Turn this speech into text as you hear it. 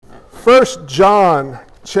1 John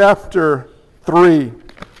chapter 3.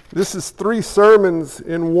 This is 3 sermons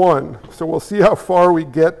in one, so we'll see how far we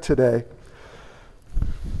get today.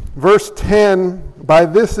 Verse 10, by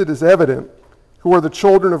this it is evident who are the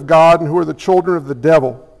children of God and who are the children of the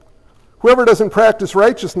devil. Whoever doesn't practice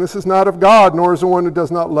righteousness is not of God, nor is the one who does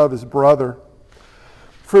not love his brother.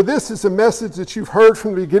 For this is a message that you've heard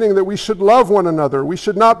from the beginning, that we should love one another. We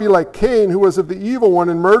should not be like Cain, who was of the evil one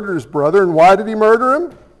and murdered his brother. And why did he murder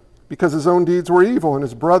him? Because his own deeds were evil and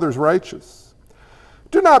his brother's righteous.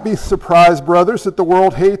 Do not be surprised, brothers, that the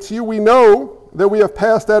world hates you. We know that we have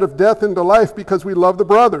passed out of death into life because we love the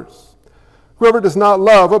brothers. Whoever does not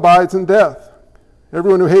love abides in death.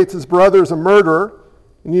 Everyone who hates his brother is a murderer,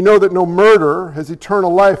 and you know that no murderer has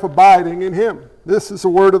eternal life abiding in him. This is the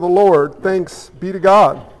word of the Lord. Thanks be to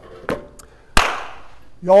God.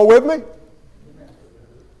 Y'all with me?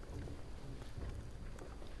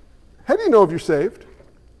 How do you know if you're saved?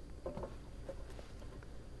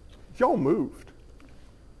 Y'all moved.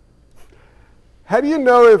 How do you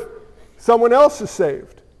know if someone else is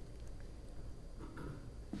saved?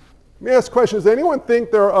 Let me ask a question. Does anyone think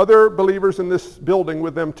there are other believers in this building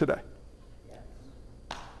with them today?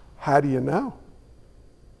 Yes. How do you know?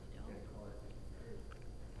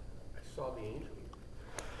 I saw the angel.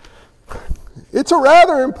 It's a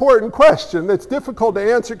rather important question that's difficult to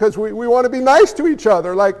answer because we want to be nice to each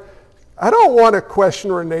other. Like, I don't want to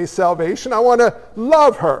question Renee's salvation. I want to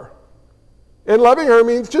love her. And loving her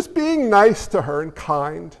means just being nice to her and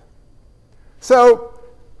kind. So,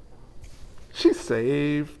 she's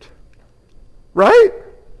saved. Right?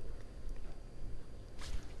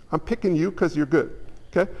 I'm picking you because you're good.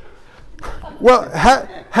 Okay? Well,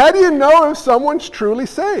 how do you know if someone's truly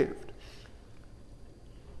saved?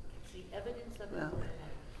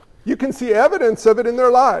 You can see evidence of it in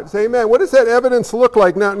their lives. Amen. What does that evidence look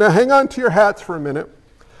like? Now hang on to your hats for a minute.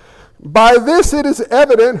 By this it is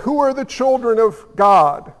evident who are the children of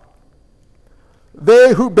God.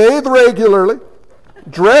 They who bathe regularly,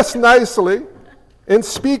 dress nicely, and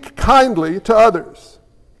speak kindly to others.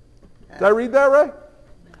 Did I read that right?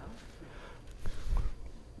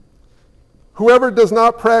 Whoever does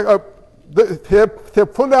not practice,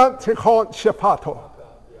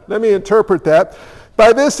 let me interpret that.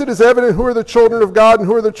 By this it is evident who are the children of God and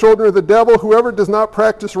who are the children of the devil. Whoever does not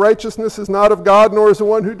practice righteousness is not of God, nor is the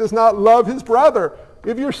one who does not love his brother.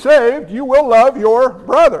 If you're saved, you will love your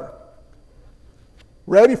brother.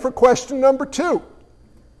 Ready for question number 2.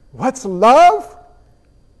 What's love?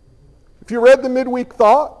 If you read the midweek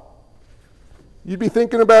thought, you'd be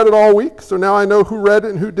thinking about it all week, so now I know who read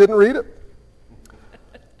it and who didn't read it.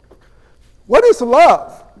 What is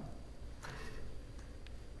love?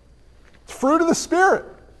 It's fruit of the Spirit.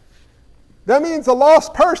 That means a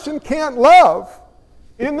lost person can't love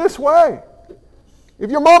in this way.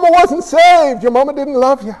 If your mama wasn't saved, your mama didn't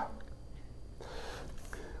love you.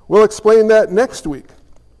 We'll explain that next week.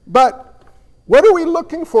 But what are we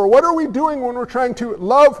looking for? What are we doing when we're trying to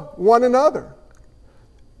love one another?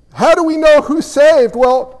 How do we know who's saved?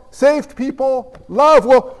 Well, saved people love.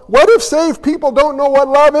 Well, what if saved people don't know what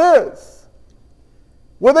love is?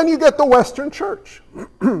 Well, then you get the Western church.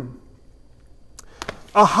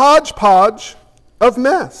 A hodgepodge of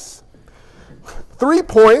mess. 3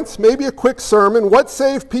 points, maybe a quick sermon. What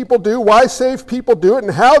saved people do, why saved people do it,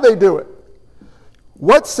 and how they do it.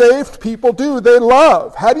 What saved people do? They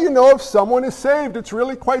love. How do you know if someone is saved? It's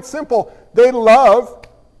really quite simple. They love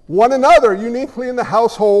one another, uniquely in the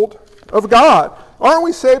household of God. Aren't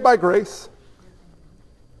we saved by grace?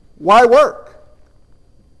 Why work?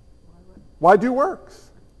 Why do works?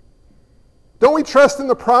 Don't we trust in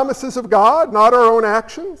the promises of God, not our own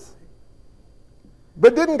actions?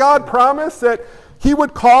 But didn't God promise that he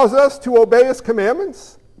would cause us to obey his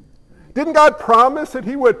commandments? Didn't God promise that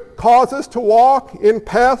he would cause us to walk in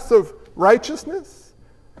paths of righteousness?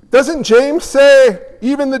 Doesn't James say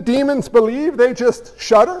even the demons believe, they just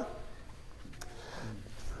shudder?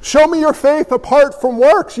 Show me your faith apart from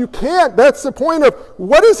works. You can't. That's the point of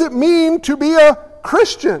what does it mean to be a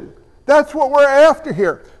Christian? That's what we're after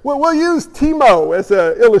here. Well, we'll use Timo as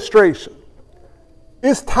an illustration.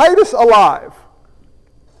 Is Titus alive?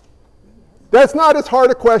 That's not as hard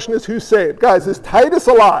a question as who's saved. Guys, is Titus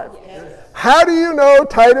alive? Yes. How do you know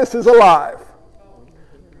Titus is alive?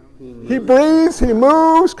 He breathes, he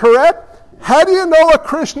moves, correct? How do you know a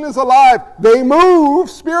Christian is alive? They move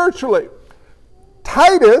spiritually.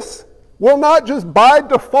 Titus will not just by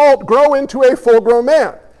default grow into a full-grown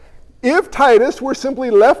man. If Titus were simply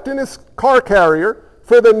left in his car carrier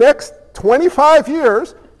for the next 25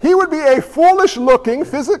 years, he would be a foolish-looking,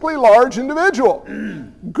 physically large individual.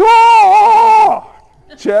 Go!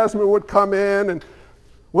 Jasmine would come in and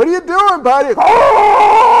What are you doing, buddy?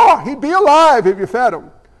 Oh! He'd be alive if you fed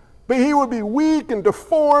him. But he would be weak and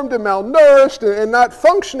deformed and malnourished and not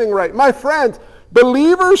functioning right. My friends,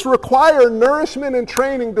 believers require nourishment and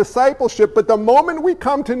training, discipleship, but the moment we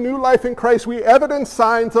come to new life in Christ, we evidence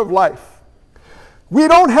signs of life. We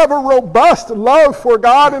don't have a robust love for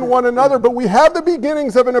God and one another, but we have the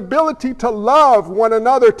beginnings of an ability to love one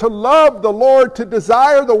another, to love the Lord, to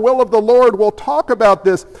desire the will of the Lord. We'll talk about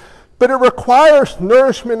this, but it requires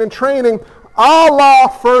nourishment and training, a la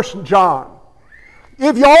 1 John.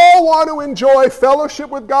 If y'all want to enjoy fellowship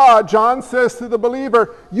with God, John says to the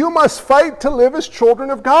believer, you must fight to live as children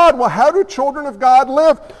of God. Well, how do children of God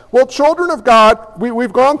live? Well, children of God,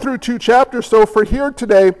 we've gone through 2 chapters, so for here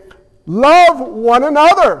today, love one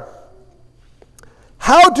another.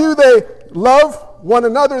 How do they love one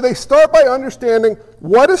another? They start by understanding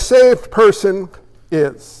what a saved person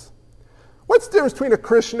is. What's the difference between a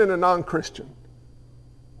Christian and a non-Christian?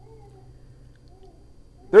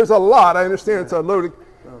 There's a lot. I understand it's a loaded.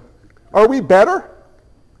 Are we better?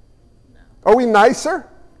 No. Are we nicer?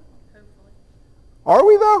 Hopefully. Are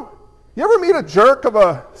we though? You ever meet a jerk of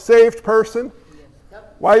a saved person?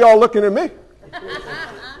 Why are y'all looking at me?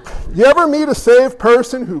 You ever meet a saved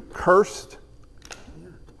person who cursed?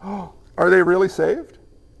 Oh, are they really saved?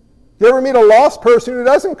 You ever meet a lost person who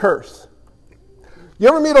doesn't curse? You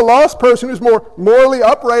ever meet a lost person who's more morally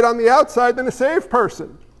upright on the outside than a saved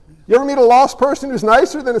person? You ever meet a lost person who's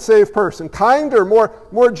nicer than a saved person? Kinder,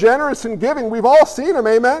 more generous and giving? We've all seen them,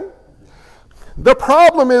 amen? The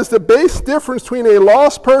problem is the base difference between a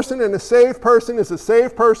lost person and a saved person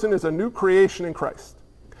is a new creation in Christ.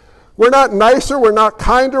 We're not nicer, we're not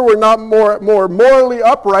kinder, we're not more morally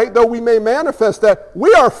upright, though we may manifest that.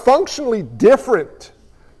 We are functionally different.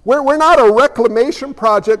 We're not a reclamation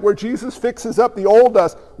project where Jesus fixes up the old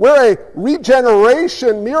us. We're a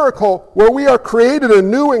regeneration miracle where we are created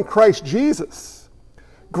anew in Christ Jesus.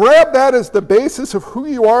 Grab that as the basis of who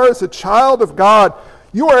you are as a child of God.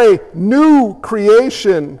 You are a new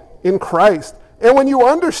creation in Christ. And when you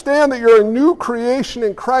understand that you're a new creation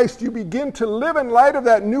in Christ, you begin to live in light of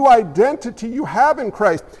that new identity you have in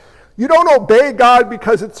Christ. You don't obey God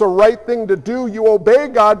because it's the right thing to do. You obey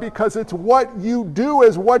God because it's what you do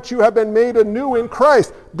as what you have been made anew in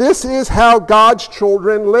Christ. This is how God's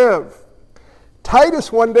children live.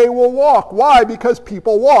 Titus one day will walk. Why? Because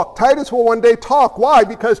people walk. Titus will one day talk. Why?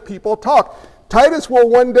 Because people talk. Titus will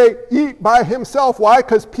one day eat by himself. Why?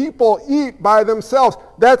 Because people eat by themselves.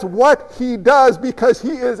 That's what he does because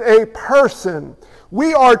he is a person.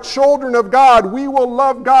 We are children of God. We will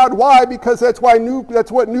love God. Why? Because that's what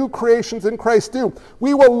new creations in Christ do.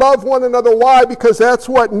 We will love one another. Why? Because that's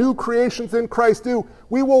what new creations in Christ do.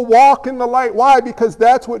 We will walk in the light. Why? Because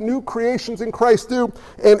that's what new creations in Christ do.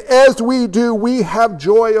 And as we do, we have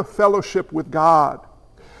joy of fellowship with God.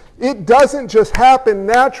 It doesn't just happen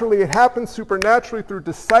naturally. It happens supernaturally through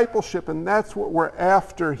discipleship, and that's what we're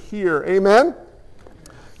after here. Amen?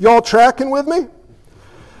 Y'all tracking with me?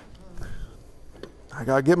 I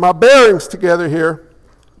got to get my bearings together here.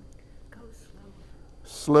 Go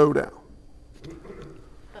Slow slow. down.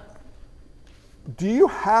 Do you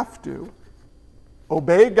have to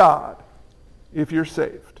obey God if you're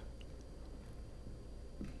saved?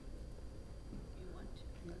 You want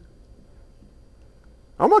to?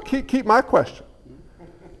 I'm going to keep my question.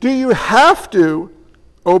 Do you have to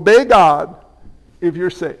obey God if you're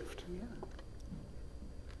saved? Yeah.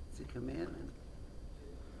 It's a commandment.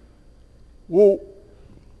 Well,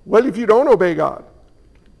 what if you don't obey God?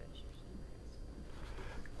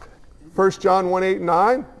 1 John 1, 8, and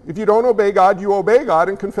 9. If you don't obey God, you obey God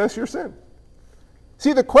and confess your sin.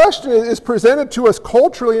 See, the question is presented to us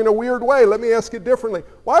culturally in a weird way. Let me ask it differently.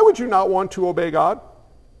 Why would you not want to obey God?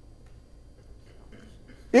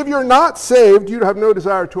 If you're not saved, you have no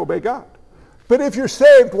desire to obey God. But if you're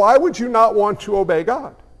saved, why would you not want to obey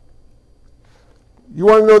God? You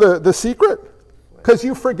want to know the secret? Because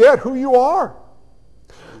you forget who you are.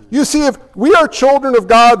 You see, if we are children of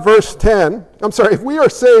God, if we are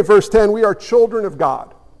saved, verse 10, we are children of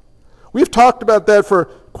God. We've talked about that for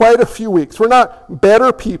quite a few weeks. We're not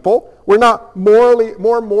better people. We're not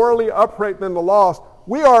more morally upright than the lost.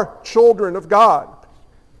 We are children of God.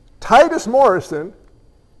 Titus Morrison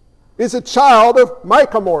is a child of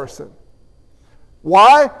Micah Morrison.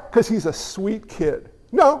 Why? Because he's a sweet kid.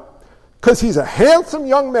 No. Because he's a handsome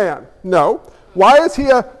young man. No. Why is he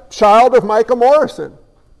a child of Micah Morrison?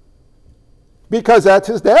 Because that's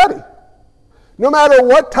his daddy. No matter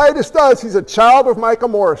what Titus does, he's a child of Micah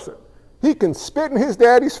Morrison. He can spit in his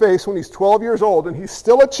daddy's face when he's 12 years old, and he's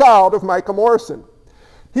still a child of Micah Morrison.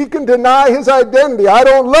 He can deny his identity. I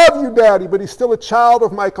don't love you, Daddy, but he's still a child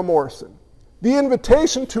of Micah Morrison. The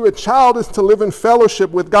invitation to a child is to live in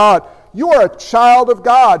fellowship with God. You are a child of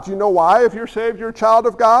God. Do you know why, if you're saved, you're a child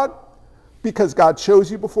of God? Because God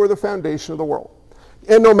chose you before the foundation of the world.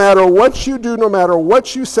 And no matter what you do, no matter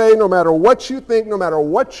what you say, no matter what you think, no matter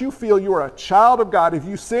what you feel, you are a child of God. If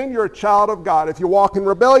you sin, you're a child of God. If you walk in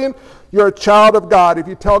rebellion, you're a child of God. If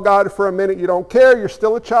you tell God for a minute you don't care, you're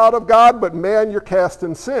still a child of God, but man, you're cast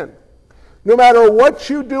in sin. No matter what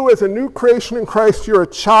you do as a new creation in Christ, you're a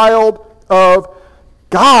child of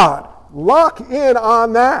God. Lock in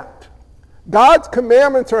on that. God's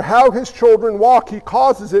commandments are how his children walk. He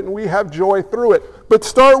causes it, and we have joy through it. But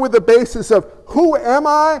start with the basis of, who am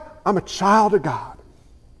I? I'm a child of God.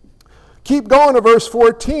 Keep going to verse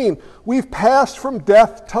 14. We've passed from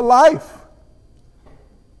death to life.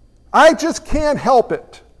 I just can't help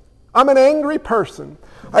it. I'm an angry person.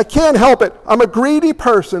 I can't help it. I'm a greedy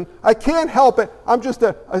person. I can't help it. I'm just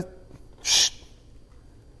shh.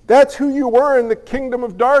 That's who you were in the kingdom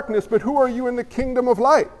of darkness, but who are you in the kingdom of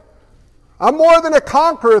light? I'm more than a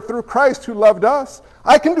conqueror through Christ who loved us.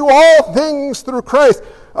 I can do all things through Christ.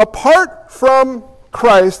 Apart from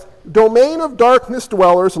Christ, domain of darkness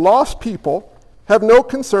dwellers, lost people, have no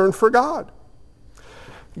concern for God.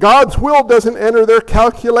 God's will doesn't enter their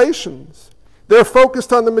calculations. They're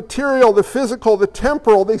focused on the material, the physical, the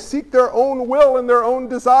temporal. They seek their own will and their own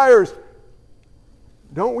desires.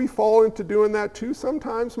 Don't we fall into doing that too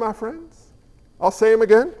sometimes, my friends? I'll say them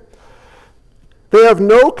again. They have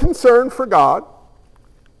no concern for God.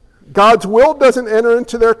 God's will doesn't enter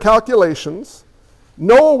into their calculations.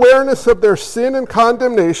 No awareness of their sin and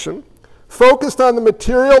condemnation. Focused on the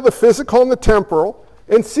material, the physical, and the temporal,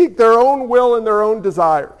 and seek their own will and their own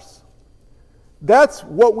desires. That's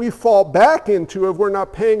what we fall back into if we're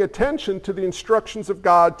not paying attention to the instructions of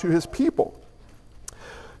God to his people.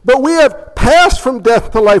 But we have passed from death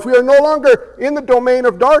to life. We are no longer in the domain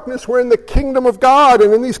of darkness. We're in the kingdom of God.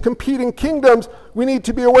 And in these competing kingdoms, we need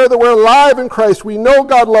to be aware that we're alive in Christ. We know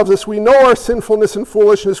God loves us. We know our sinfulness and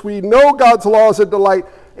foolishness. We know God's law is a delight.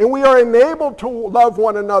 And we are enabled to love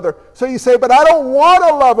one another. So you say, but I don't want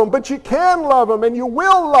to love them. But you can love them, and you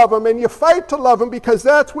will love them, and you fight to love them because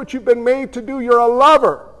that's what you've been made to do. You're a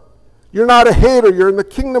lover. You're not a hater. You're in the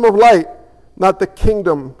kingdom of light, not the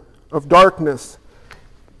kingdom of darkness.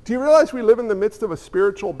 Do you realize we live in the midst of a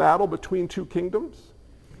spiritual battle between two kingdoms?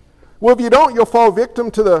 Well, if you don't, you'll fall victim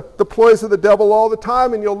to the ploys of the devil all the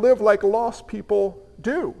time, and you'll live like lost people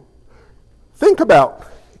do. Think about,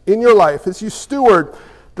 in your life, as you steward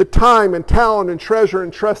the time and talent and treasure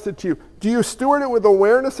entrusted to you, do you steward it with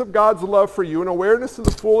awareness of God's love for you, and awareness of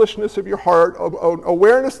the foolishness of your heart,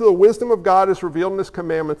 awareness of the wisdom of God as revealed in his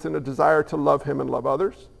commandments, and a desire to love him and love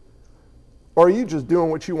others? Or are you just doing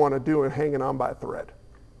what you want to do and hanging on by a thread?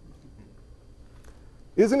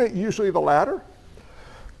 Isn't it usually the latter?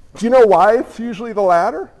 Do you know why it's usually the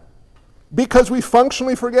latter? Because we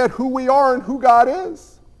functionally forget who we are and who God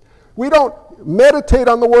is. We don't meditate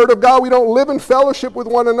on the Word of God. We don't live in fellowship with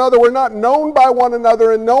one another. We're not known by one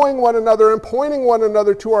another and knowing one another and pointing one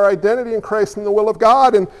another to our identity in Christ and the will of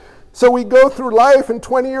God. And so we go through life, and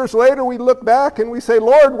 20 years later we look back and we say,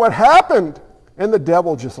 Lord, what happened? And the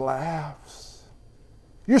devil just laughs.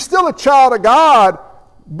 You're still a child of God,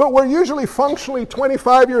 but we're usually functionally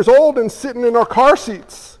 25 years old and sitting in our car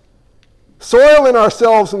seats, soiling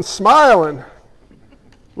ourselves and smiling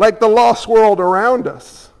like the lost world around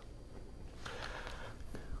us.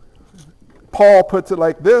 Paul puts it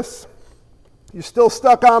like this: you're still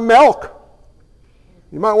stuck on milk.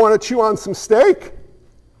 You might want to chew on some steak.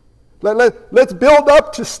 Let's build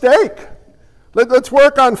up to steak. Let's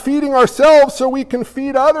work on feeding ourselves so we can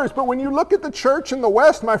feed others. But when you look at the church in the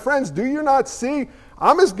West, my friends, do you not see?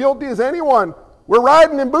 I'm as guilty as anyone. We're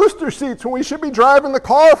riding in booster seats when we should be driving the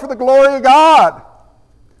car for the glory of God.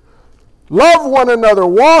 Love one another,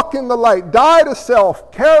 walk in the light, die to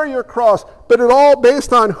self, carry your cross, but it all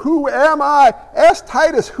based on who am I? Ask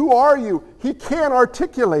Titus, who are you? He can't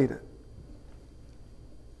articulate it.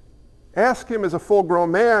 Ask him as a full-grown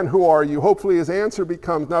man, who are you? Hopefully his answer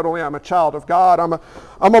becomes not only I'm a child of God,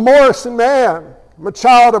 I'm a Morrison man, I'm a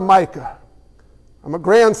child of Micah, I'm a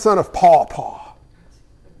grandson of Paw.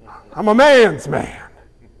 I'm a man's man.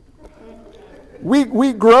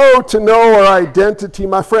 We grow to know our identity,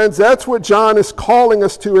 my friends. That's what John is calling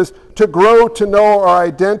us to, is to grow to know our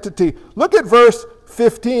identity. Look at verse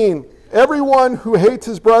 15. Everyone who hates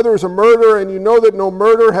his brother is a murderer, and you know that no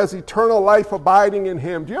murderer has eternal life abiding in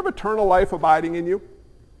him. Do you have eternal life abiding in you?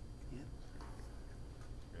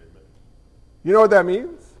 You know what that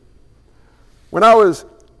means? When I was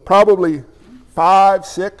probably 5,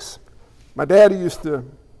 6, my daddy used to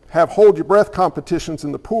have hold your breath competitions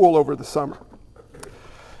in the pool over the summer.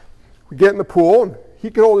 We get in the pool, and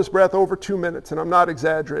he could hold his breath over 2 minutes, and I'm not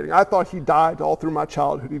exaggerating. I thought he died all through my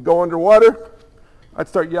childhood. He'd go underwater. I'd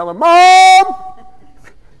start yelling, "Mom!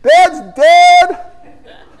 Dad's dead!"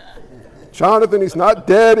 Jonathan, he's not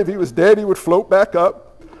dead. If he was dead, he would float back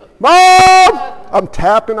up. "Mom!" I'm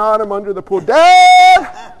tapping on him under the pool.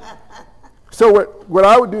 "Dad!" So what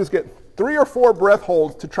I would do is get 3 or 4 breath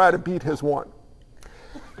holds to try to beat his one.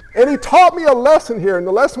 And he taught me a lesson here, and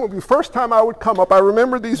the lesson would be first time I would come up, I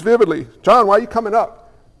remember these vividly. "John, why are you coming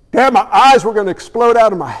up?" "Dad, my eyes were going to explode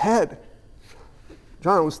out of my head."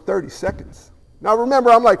 John, it was 30 seconds. Now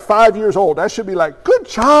remember, I'm like 5 years old. That should be like, "Good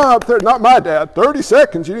job." Not my dad. 30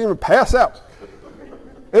 seconds, you didn't even pass out.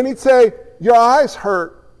 And he'd say, "Your eyes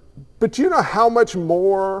hurt, but do you know how much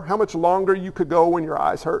longer you could go when your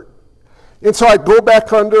eyes hurt?" And so I'd go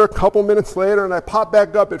back under a couple minutes later, and I pop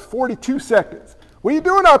back up at 42 seconds. "What are you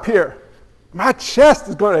doing up here?" "My chest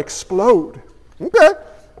is going to explode." "Okay.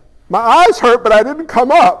 My eyes hurt, but I didn't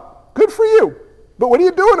come up." "Good for you. But what are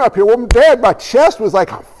you doing up here?" "Well, Dad, my chest was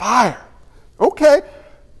like on fire." "Okay.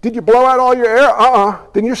 Did you blow out all your air?"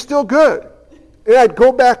 "Then you're still good." And I'd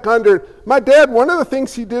go back under. My dad, one of the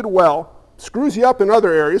things he did well, screws you up in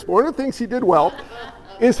other areas, but one of the things he did well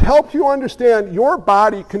is help you understand your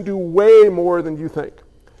body can do way more than you think.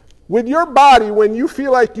 With your body, when you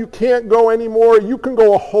feel like you can't go anymore, you can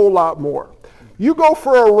go a whole lot more. You go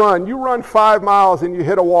for a run, you run 5 miles and you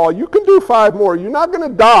hit a wall, you can do 5 more. You're not going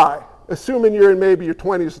to die, assuming you're in maybe your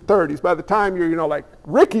 20s or 30s. By the time you're, like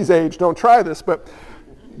Ricky's age, don't try this, but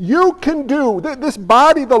you can do, this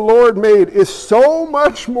body the Lord made is so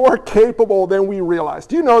much more capable than we realize.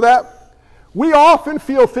 Do you know that? We often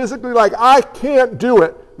feel physically like, "I can't do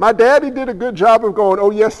it." My daddy did a good job of going, "Oh,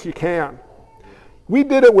 yes, you can." We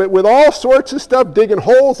did it with all sorts of stuff, digging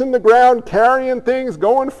holes in the ground, carrying things,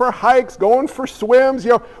 going for hikes, going for swims.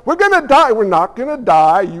 We're going to die. We're not going to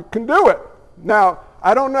die. You can do it. Now,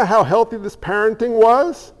 I don't know how healthy this parenting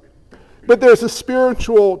was, but there's a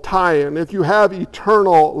spiritual tie-in. If you have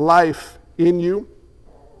eternal life in you,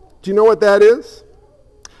 do you know what that is?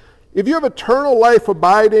 If you have eternal life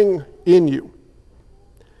abiding in you,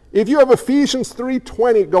 if you have Ephesians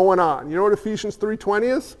 3:20 going on, you know what Ephesians 3:20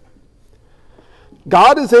 is?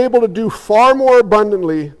 God is able to do far more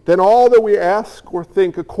abundantly than all that we ask or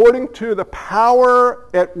think, according to the power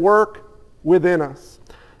at work within us.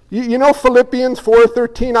 You know Philippians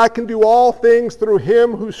 4:13, "I can do all things through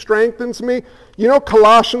him who strengthens me." You know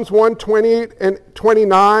Colossians 1:28 and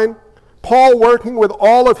 29, Paul working with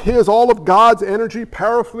all of God's energy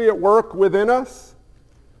powerfully at work within us.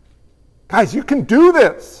 Guys, you can do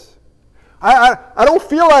this. I don't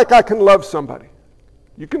feel like I can love somebody.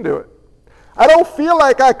 You can do it. I don't feel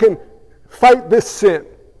like I can fight this sin.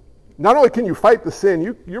 Not only can you fight the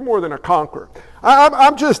sin, you're more than a conqueror.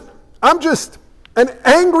 I'm just an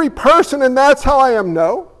angry person, and that's how I am.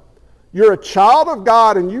 No. You're a child of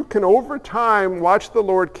God, and you can over time watch the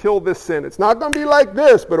Lord kill this sin. It's not going to be like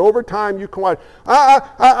this, but over time you can watch.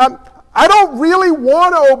 I don't really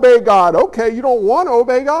want to obey God. Okay, you don't want to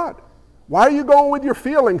obey God. Why are you going with your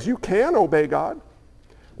feelings? You can obey God.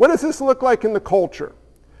 What does this look like in the culture?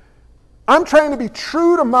 I'm trying to be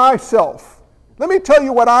true to myself. Let me tell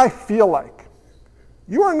you what I feel like.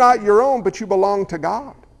 You are not your own, but you belong to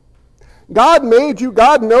God. God made you.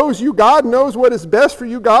 God knows you. God knows what is best for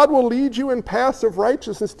you. God will lead you in paths of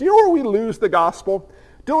righteousness. Do you know where we lose the gospel?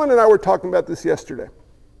 Dylan and I were talking about this yesterday.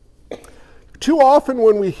 Too often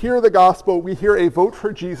when we hear the gospel, we hear a Vote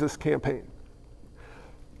for Jesus campaign.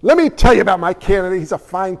 Let me tell you about my candidate. He's a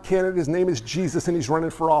fine candidate. His name is Jesus, and he's running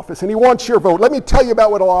for office, and he wants your vote. Let me tell you about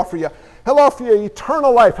what he'll offer you. He'll offer you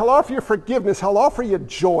eternal life. He'll offer you forgiveness. He'll offer you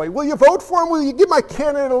joy. Will you vote for him? Will you give my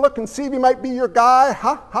candidate a look and see if he might be your guy?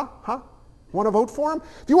 Want to vote for him?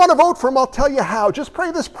 If you want to vote for him, I'll tell you how. Just pray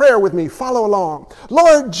this prayer with me. Follow along.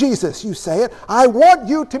 Lord Jesus, you say it. I want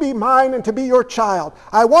you to be mine and to be your child.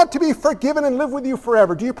 I want to be forgiven and live with you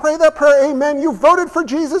forever. Do you pray that prayer? Amen. You voted for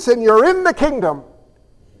Jesus, and you're in the kingdom.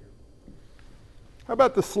 How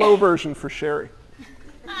about the slow version for Sherry?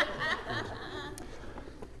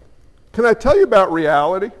 Can I tell you about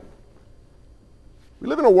reality? We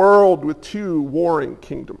live in a world with 2 warring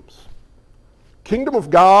kingdoms. Kingdom of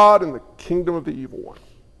God and the kingdom of the evil one.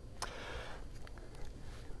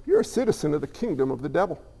 You're a citizen of the kingdom of the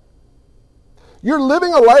devil. You're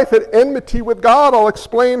living a life at enmity with God. I'll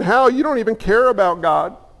explain how. You don't even care about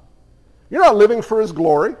God. You're not living for his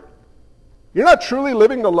glory. You're not truly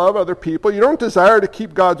living to love other people. You don't desire to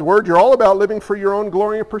keep God's word. You're all about living for your own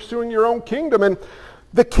glory and pursuing your own kingdom. And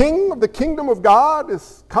the king of the kingdom of God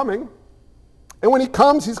is coming. And when he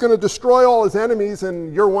comes, he's going to destroy all his enemies,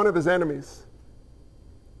 and you're one of his enemies.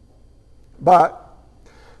 But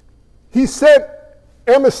He sent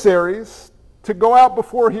emissaries to go out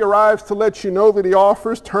before he arrives to let you know that he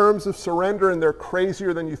offers terms of surrender and they're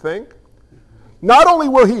crazier than you think. Not only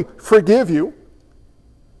will he forgive you,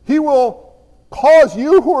 he will cause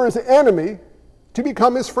you who are his enemy to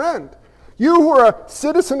become his friend. You who are a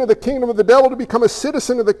citizen of the kingdom of the devil to become a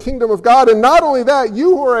citizen of the kingdom of God. And not only that,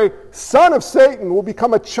 you who are a son of Satan will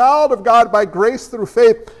become a child of God by grace through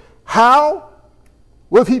faith. How?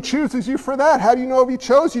 Well, if he chooses you for that, how do you know if he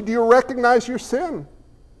chose you? Do you recognize your sin?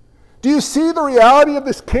 Do you see the reality of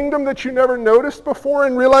this kingdom that you never noticed before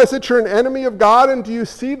and realize that you're an enemy of God? And do you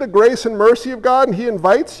see the grace and mercy of God? And he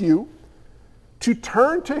invites you to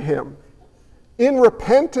turn to him in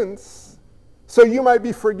repentance so you might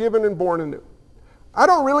be forgiven and born anew. I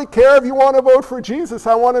don't really care if you want to vote for Jesus.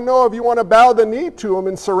 I want to know if you want to bow the knee to him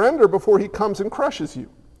and surrender before he comes and crushes you.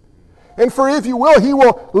 And for if you will, he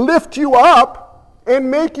will lift you up and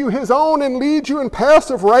make you his own and lead you in paths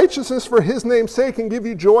of righteousness for his name's sake and give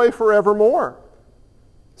you joy forevermore.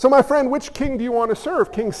 So my friend, which king do you want to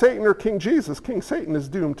serve? King Satan or King Jesus? King Satan is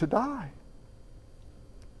doomed to die.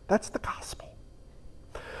 That's the gospel.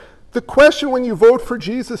 The question when you vote for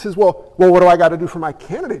Jesus is, well, what do I got to do for my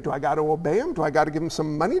candidate? Do I got to obey him? Do I got to give him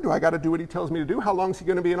some money? Do I got to do what he tells me to do? How long is he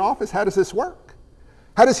going to be in office? How does this work?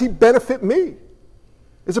 How does he benefit me?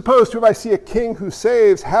 As opposed to if I see a king who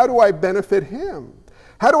saves, how do I benefit him?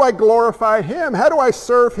 How do I glorify him? How do I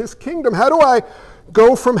serve his kingdom? How do I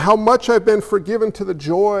go from how much I've been forgiven to the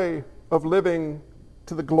joy of living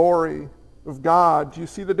to the glory of God? Do you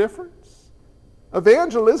see the difference?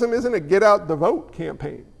 Evangelism isn't a get out the vote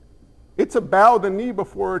campaign. It's a bow the knee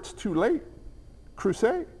before it's too late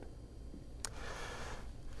crusade.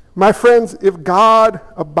 My friends, if God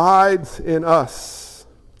abides in us,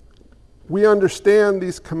 we understand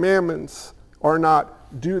these commandments are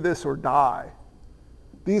not do this or die.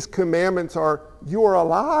 These commandments are you are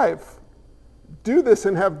alive. Do this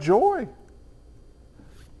and have joy.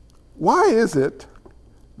 Why is it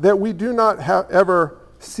that we do not ever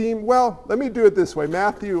seem, well, let me do it this way.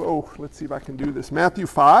 Let's see if I can do this. Matthew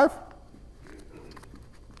 5.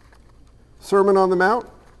 Sermon on the Mount.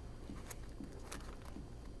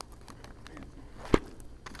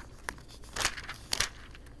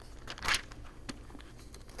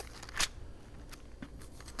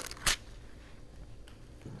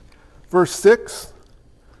 Verse 6.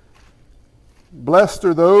 Blessed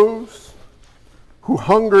are those who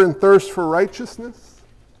hunger and thirst for righteousness,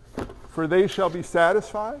 for they shall be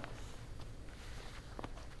satisfied.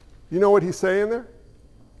 You know what he's saying there?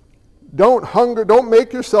 Don't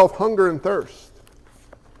make yourself hunger and thirst.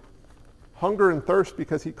 Hunger and thirst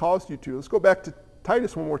because he caused you to. Let's go back to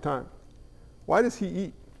Titus one more time. Why does he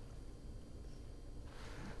eat?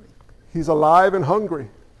 He's alive and hungry.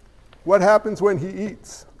 What happens when he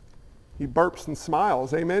eats? He burps and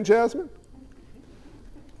smiles. Amen, Jasmine?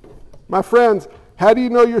 My friends, how do you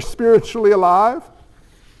know you're spiritually alive?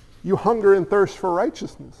 You hunger and thirst for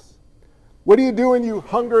righteousness. What do you do when you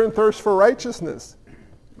hunger and thirst for righteousness?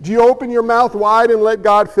 Do you open your mouth wide and let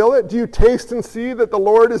God fill it? Do you taste and see that the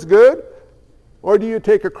Lord is good? Or do you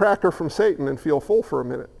take a cracker from Satan and feel full for a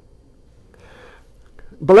minute?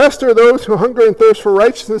 Blessed are those who hunger and thirst for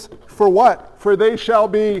righteousness. For what? For they shall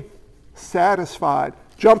be satisfied.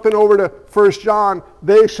 Jumping over to 1 John,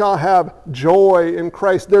 they shall have joy in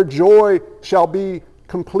Christ. Their joy shall be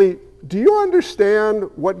complete. Do you understand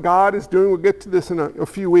what God is doing? We'll get to this in a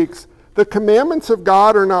few weeks. The commandments of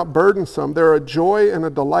God are not burdensome. They're a joy and a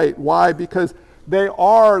delight. Why? Because they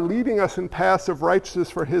are leading us in paths of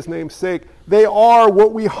righteousness for his name's sake. They are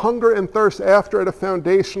what we hunger and thirst after at a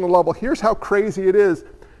foundational level. Here's how crazy it is.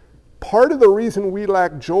 Part of the reason we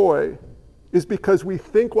lack joy is because we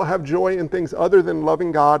think we'll have joy in things other than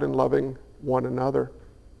loving God and loving one another.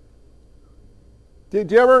 Do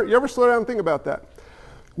you ever slow down and think about that?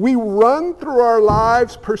 We run through our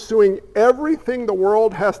lives pursuing everything the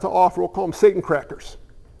world has to offer. We'll call them Satan crackers.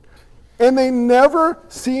 And they never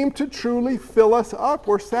seem to truly fill us up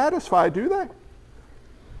or satisfy, do they?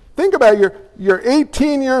 Think about it. You're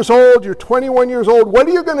 18 years old, you're 21 years old. What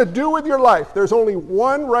are you going to do with your life? There's only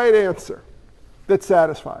one right answer that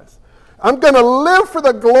satisfies. I'm going to live for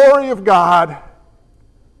the glory of God,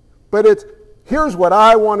 but here's what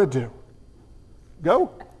I want to do.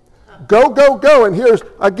 Go. Go. And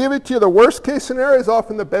I'll give it to you. The worst case scenario is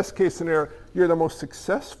often the best case scenario. You're the most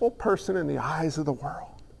successful person in the eyes of the world.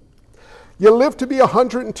 You live to be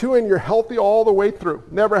 102 and you're healthy all the way through.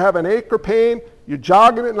 Never have an ache or pain. You're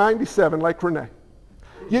jogging at 97 like Renee.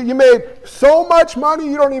 You made so much money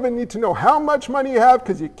you don't even need to know how much money you have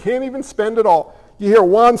because you can't even spend it all. You hear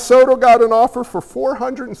Juan Soto got an offer for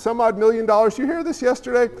 $400 and some odd million. You hear this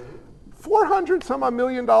yesterday? $400 some odd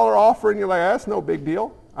million offer, and you're like, that's no big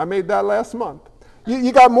deal. I made that last month.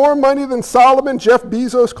 You got more money than Solomon. Jeff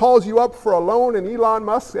Bezos calls you up for a loan, and Elon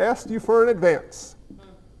Musk asks you for an advance.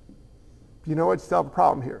 You know what? You still have a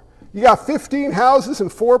problem here. You got 15 houses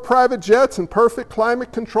and 4 private jets and perfect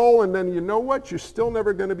climate control, and then you know what? You're still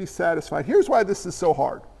never going to be satisfied. Here's why this is so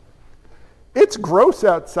hard. It's gross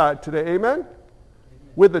outside today, amen?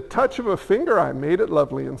 With the touch of a finger, I made it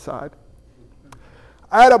lovely inside.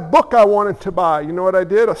 I had a book I wanted to buy. You know what I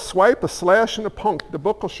did? A swipe, a slash, and a punk. The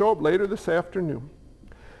book will show up later this afternoon.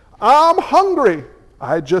 I'm hungry.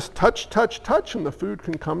 I just touch, and the food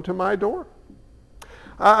can come to my door.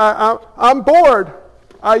 I'm bored.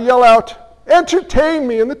 I yell out, entertain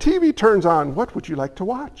me, and the TV turns on. What would you like to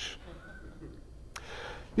watch?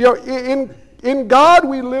 You know, in God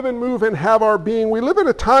we live and move and have our being. We live in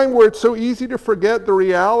a time where it's so easy to forget the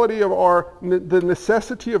reality of the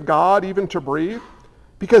necessity of God even to breathe,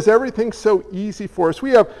 because everything's so easy for us.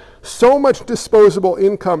 We have so much disposable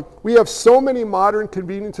income. We have so many modern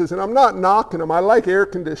conveniences, and I'm not knocking them. I like air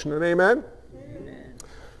conditioning, amen?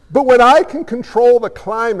 But when I can control the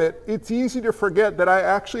climate, it's easy to forget that I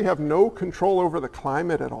actually have no control over the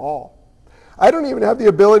climate at all. I don't even have the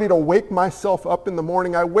ability to wake myself up in the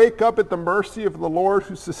morning. I wake up at the mercy of the Lord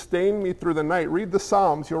who sustained me through the night. Read the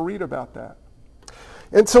Psalms, you'll read about that.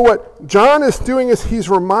 And so what John is doing is he's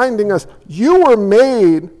reminding us, you were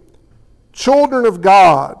made children of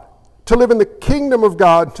God to live in the kingdom of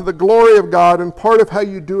God, to the glory of God, and part of how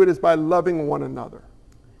you do it is by loving one another.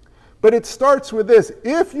 But it starts with this.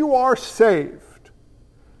 If you are saved,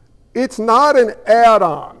 it's not an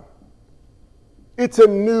add-on. It's a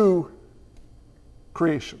new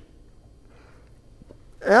creation.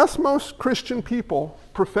 Ask most Christian people,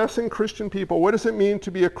 professing Christian people, what does it mean to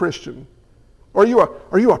be a Christian? Are you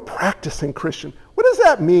a practicing Christian? What does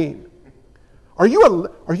that mean? Are you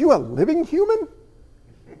a living human?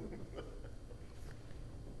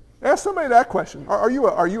 Ask somebody that question. Are you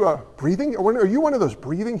a breathing? Are you one of those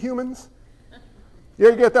breathing humans? Yeah,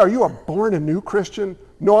 you get that. Are you a born anew Christian?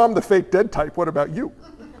 No, I'm the fake dead type. What about you?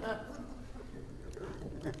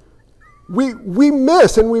 We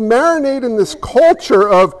miss and we marinate in this culture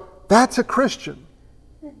of that's a Christian.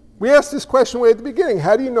 We asked this question way at the beginning.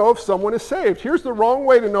 How do you know if someone is saved? Here's the wrong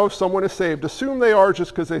way to know if someone is saved. Assume they are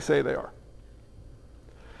just because they say they are.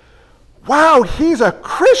 Wow, he's a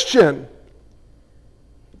Christian.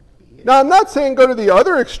 Now, I'm not saying go to the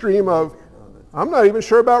other extreme of, I'm not even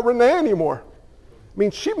sure about Renee anymore. I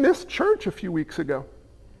mean, she missed church a few weeks ago.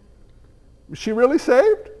 Was she really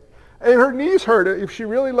saved? And her knees hurt. If she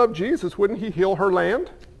really loved Jesus, wouldn't he heal her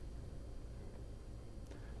land?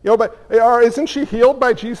 You know, but isn't she healed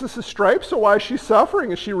by Jesus' stripes? So why is she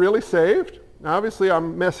suffering? Is she really saved? Now, obviously,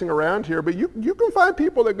 I'm messing around here, but you can find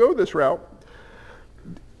people that go this route.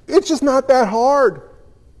 It's just not that hard.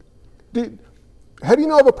 How do you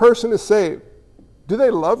know if a person is saved? Do they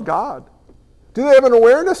love God? Do they have an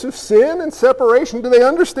awareness of sin and separation? Do they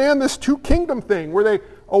understand this two-kingdom thing? Were they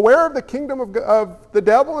aware of the kingdom of the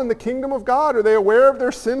devil and the kingdom of God? Are they aware of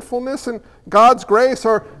their sinfulness and God's grace?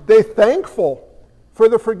 Are they thankful for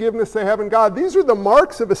the forgiveness they have in God? These are the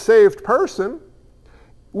marks of a saved person.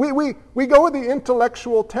 We go with the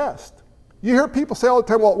intellectual test. You hear people say all the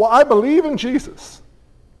time, well, I believe in Jesus.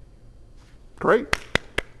 Great.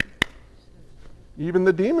 Even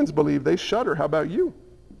the demons believe. They shudder. How about you?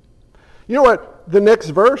 You know what the next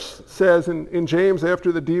verse says in James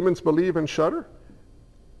after the demons believe and shudder?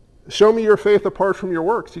 Show me your faith apart from your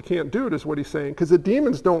works. You can't do it, is what he's saying, because the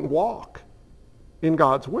demons don't walk in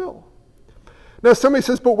God's will. Now somebody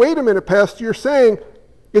says, but wait a minute, Pastor, you're saying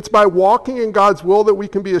it's by walking in God's will that we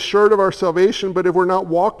can be assured of our salvation, but if we're not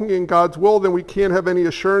walking in God's will, then we can't have any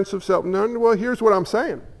assurance of salvation. No, well, here's what I'm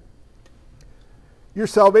saying. Your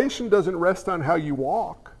salvation doesn't rest on how you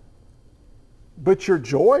walk, but your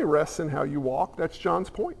joy rests in how you walk. That's John's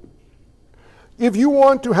point. If you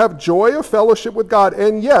want to have joy of fellowship with God,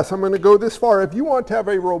 and yes, I'm going to go this far, if you want to have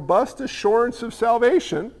a robust assurance of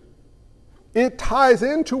salvation, it ties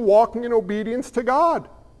into walking in obedience to God.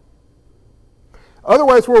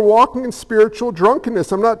 Otherwise, we're walking in spiritual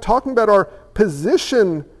drunkenness. I'm not talking about our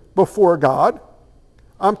position before God.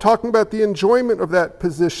 I'm talking about the enjoyment of that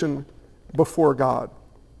position before God.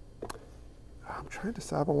 I'm trying to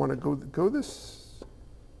decide if I want to go this.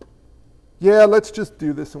 Yeah, let's just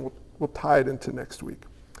do this and we'll tie it into next week.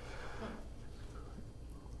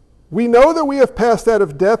 We know that we have passed out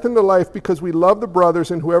of death into life because we love the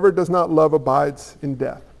brothers, and whoever does not love abides in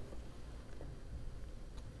death.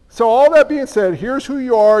 So all that being said, here's who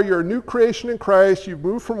you are. You're a new creation in Christ. You've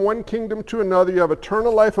moved from one kingdom to another. You have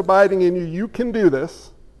eternal life abiding in you. You can do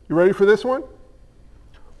this. You ready for this one?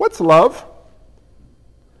 What's love?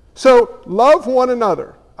 So, love one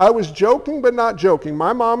another. I was joking, but not joking.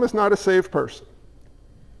 My mom is not a saved person.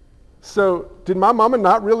 So, did my mama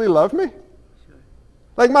not really love me? Sure.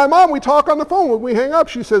 Like my mom, we talk on the phone. When we hang up,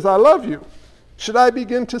 she says, I love you. Should I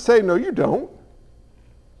begin to say, no, you don't?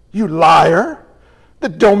 You liar. The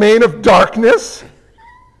domain of darkness.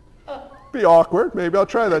 Be awkward. Maybe I'll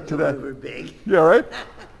try that today. We're big. Yeah, right?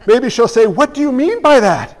 Maybe she'll say, what do you mean by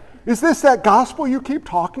that? Is this that gospel you keep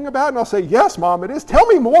talking about? And I'll say, yes, Mom, it is. Tell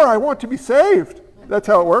me more. I want to be saved. That's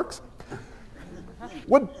how it works.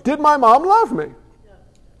 What, did my mom love me?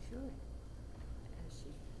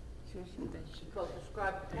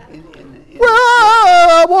 Well,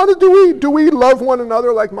 I want to, do we love one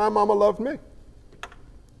another like my mama loved me?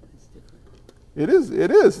 It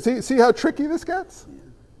is. See how tricky this gets? Yeah.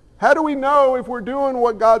 How do we know if we're doing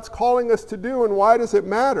what God's calling us to do, and why does it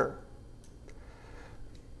matter?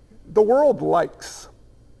 The world likes.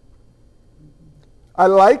 I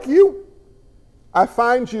like you. I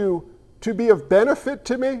find you to be of benefit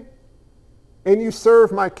to me, and you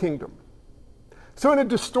serve my kingdom. So in a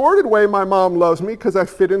distorted way, my mom loves me because I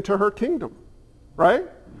fit into her kingdom, right?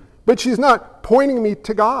 But she's not pointing me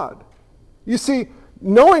to God. You see,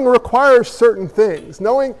 knowing requires certain things.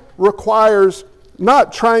 Knowing requires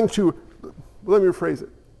not trying to, let me rephrase it.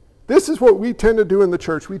 This is what we tend to do in the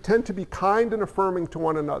church. We tend to be kind and affirming to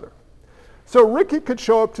one another. So Ricky could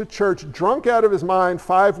show up to church drunk out of his mind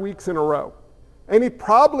 5 weeks in a row. And he'd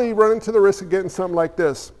probably run into the risk of getting something like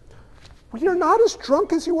this. Well, you're not as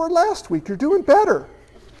drunk as you were last week. You're doing better.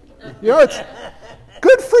 You know, it's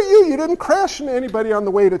good for you. You didn't crash into anybody on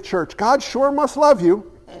the way to church. God sure must love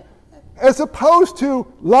you. As opposed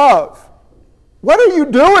to love. What are you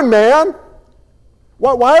doing, man?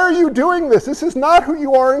 Why are you doing this? This is not who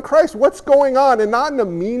you are in Christ. What's going on? And not in a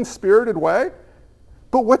mean-spirited way,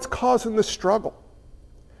 but what's causing the struggle?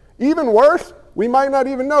 Even worse, we might not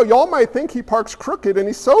even know. Y'all might think he parks crooked and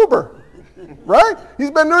he's sober. Right?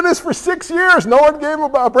 He's been doing this for 6 years. No one gave him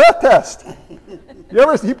a breath test.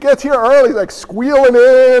 He gets here early, he's like squealing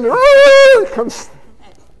in. Comes.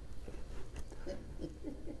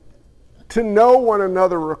 To know one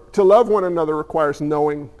another, to love one another requires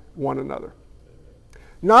knowing one another.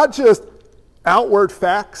 Not just outward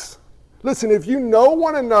facts. Listen, if you know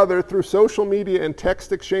one another through social media and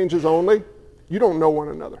text exchanges only, you don't know one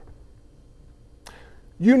another.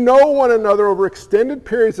 You know one another over extended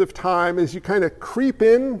periods of time as you kind of creep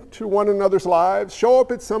into one another's lives, show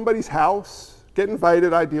up at somebody's house, get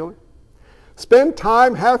invited ideally, spend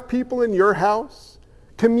time, have people in your house,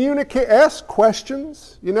 communicate, ask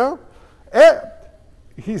questions, you know.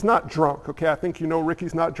 He's not drunk, okay? I think you know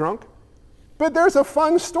Ricky's not drunk. But there's a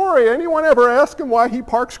fun story. Anyone ever ask him why he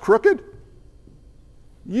parks crooked?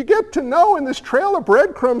 You get to know in this trail of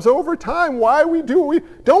breadcrumbs over time why we do.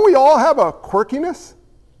 Don't we all have a quirkiness?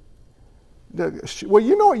 Well,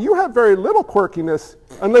 you know what? You have very little quirkiness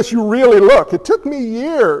unless you really look. It took me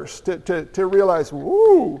years to realize,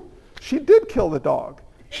 ooh, she did kill the dog.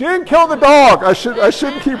 She didn't kill the dog. I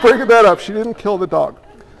shouldn't keep bringing that up. She didn't kill the dog.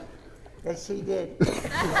 Yes, she did.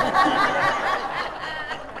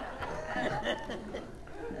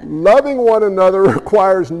 Loving one another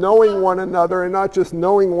requires knowing one another, and not just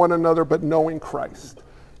knowing one another, but knowing Christ.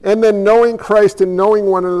 And then knowing Christ and knowing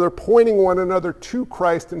one another, pointing one another to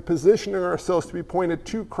Christ and positioning ourselves to be pointed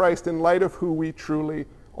to Christ in light of who we truly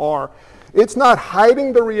are. It's not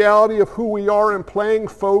hiding the reality of who we are and playing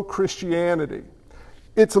faux Christianity.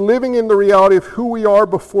 It's living in the reality of who we are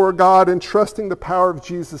before God and trusting the power of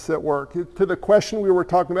Jesus at work. To the question we were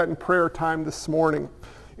talking about in prayer time this morning,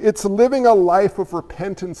 it's living a life of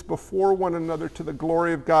repentance before one another to the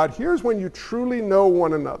glory of God. Here's when you truly know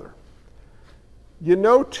one another. You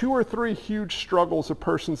know 2 or 3 huge struggles a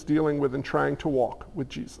person's dealing with in trying to walk with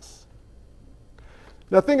Jesus.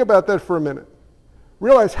 Now think about that for a minute.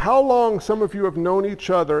 Realize how long some of you have known each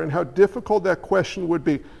other and how difficult that question would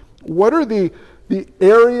be. What are the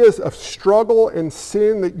areas of struggle and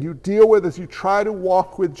sin that you deal with as you try to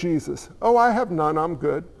walk with Jesus? Oh, I have none, I'm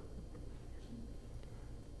good.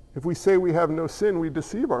 If we say we have no sin, we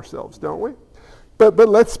deceive ourselves, don't we? But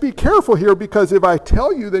let's be careful here, because if I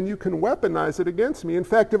tell you, then you can weaponize it against me. In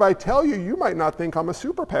fact, if I tell you, you might not think I'm a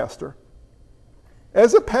super pastor.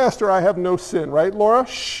 As a pastor, I have no sin, right, Laura?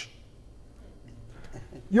 Shh.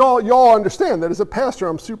 Y'all understand that as a pastor,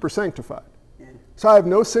 I'm super sanctified. So I have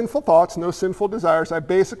no sinful thoughts, no sinful desires. I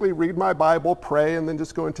basically read my Bible, pray, and then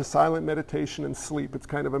just go into silent meditation and sleep. It's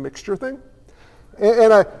kind of a mixture thing.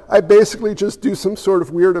 And I basically just do some sort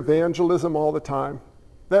of weird evangelism all the time.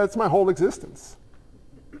 That's my whole existence,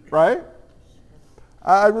 right?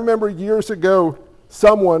 I remember years ago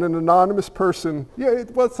someone, an anonymous person,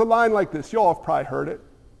 it's a line like this. You all have probably heard it.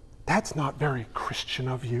 That's not very Christian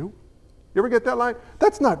of you. You ever get that line?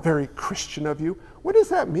 That's not very Christian of you. What does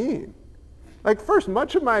that mean? Like, first,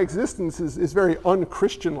 much of my existence is very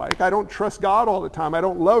un-Christian-like. I don't trust God all the time. I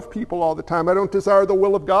don't love people all the time. I don't desire the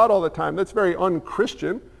will of God all the time. That's very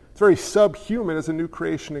un-Christian. It's very subhuman as a new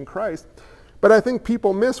creation in Christ. But I think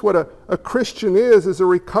people miss what a Christian is a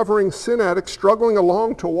recovering sin addict struggling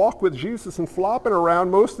along to walk with Jesus and flopping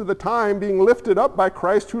around most of the time, being lifted up by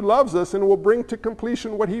Christ who loves us and will bring to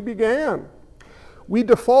completion what he began. We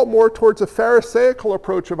default more towards a Pharisaical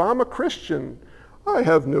approach of, I'm a Christian. I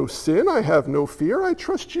have no sin. I have no fear. I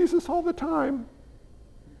trust Jesus all the time.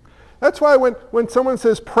 That's why when someone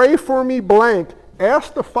says, pray for me blank,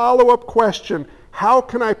 ask the follow-up question, how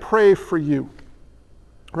can I pray for you?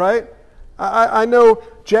 Right? I know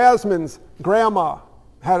Jasmine's grandma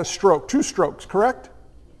had a stroke, 2 strokes, correct?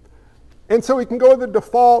 And so we can go to the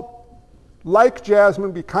default, like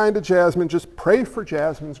Jasmine, be kind to Jasmine, just pray for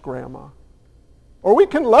Jasmine's grandma. Or we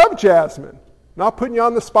can love Jasmine. Not putting you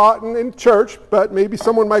on the spot in church, but maybe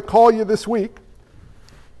someone might call you this week.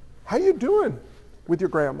 How you doing with your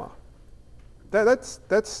grandma? That's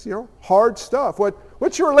hard stuff.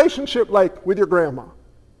 What's your relationship like with your grandma?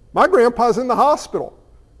 My grandpa's in the hospital.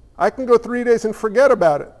 I can go 3 days and forget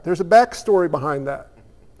about it. There's a backstory behind that.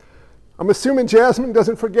 I'm assuming Jasmine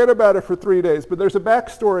doesn't forget about it for 3 days, but there's a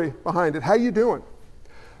backstory behind it. How you doing?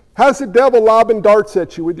 How's the devil lobbing darts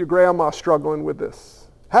at you with your grandma struggling with this?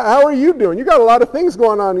 How are you doing? You got a lot of things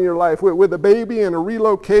going on in your life with a baby and a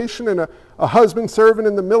relocation and a husband serving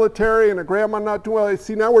in the military and a grandma not doing well.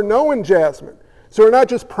 See, now we're knowing Jasmine. So we're not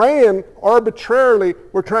just praying arbitrarily.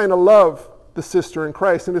 We're trying to love the sister in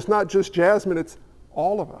Christ. And it's not just Jasmine, it's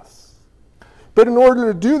all of us. But in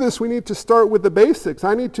order to do this, we need to start with the basics.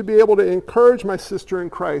 I need to be able to encourage my sister in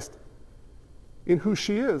Christ in who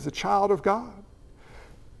she is, a child of God.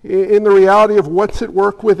 In the reality of what's at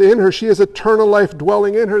work within her. She has eternal life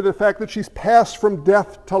dwelling in her, the fact that she's passed from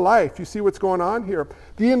death to life. You see what's going on here?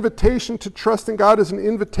 The invitation to trust in God is an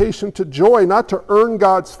invitation to joy, not to earn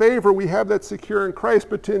God's favor. We have that secure in Christ,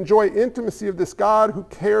 but to enjoy intimacy of this God who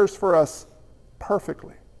cares for us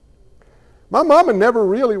perfectly. My mama never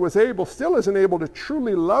really still isn't able to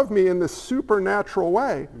truly love me in this supernatural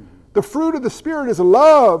way. The fruit of the Spirit is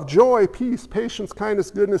love, joy, peace, patience, kindness,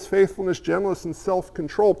 goodness, faithfulness, gentleness, and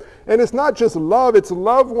self-control. And it's not just love, it's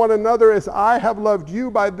love one another as I have loved you.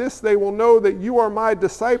 By this they will know that you are my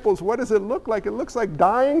disciples. What does it look like? It looks like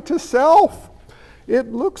dying to self.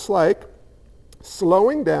 It looks like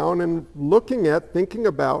slowing down and thinking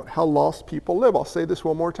about how lost people live. I'll say this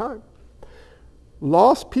one more time.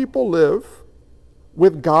 Lost people live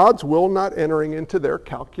with God's will not entering into their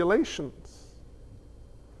calculations.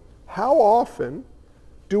 How often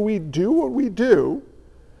do we do what we do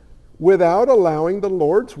without allowing the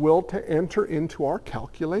Lord's will to enter into our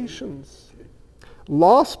calculations?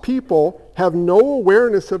 Lost people have no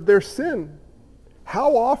awareness of their sin.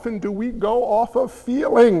 How often do we go off of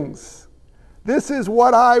feelings? This is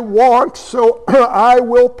what I want, so I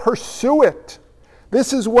will pursue it.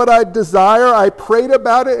 This is what I desire. I prayed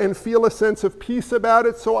about it and feel a sense of peace about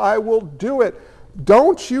it, so I will do it.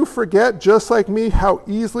 Don't you forget, just like me, how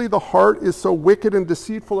easily the heart is so wicked and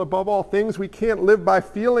deceitful above all things. We can't live by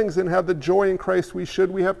feelings and have the joy in Christ we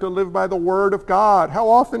should. We have to live by the Word of God. How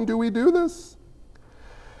often do we do this?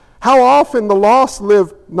 How often the lost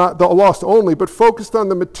live, not the lost only, but focused on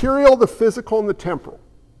the material, the physical, and the temporal.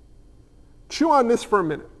 Chew on this for a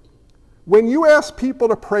minute. When you ask people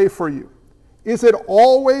to pray for you, is it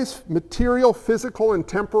always material, physical, and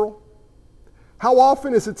temporal? How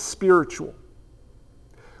often is it spiritual?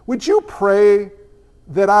 Would you pray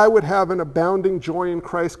that I would have an abounding joy in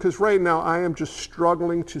Christ? Because right now I am just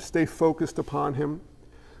struggling to stay focused upon Him.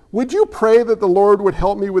 Would you pray that the Lord would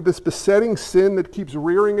help me with this besetting sin that keeps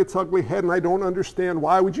rearing its ugly head and I don't understand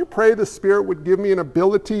why? Would you pray the Spirit would give me an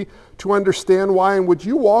ability to understand why? And would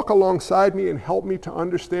you walk alongside me and help me to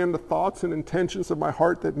understand the thoughts and intentions of my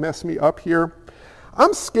heart that mess me up here?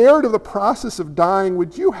 I'm scared of the process of dying.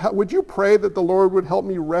 Would you pray that the Lord would help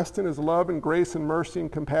me rest in His love and grace and mercy and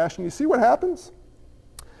compassion? You see what happens?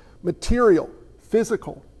 Material,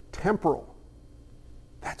 physical, temporal.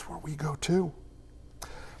 That's where we go to.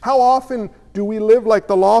 How often do we live like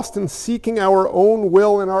the lost and seeking our own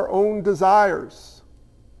will and our own desires?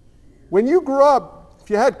 When you grew up, if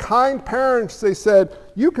you had kind parents, they said,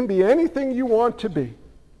 you can be anything you want to be.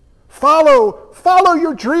 Follow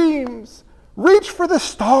your dreams. Reach for the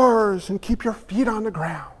stars and keep your feet on the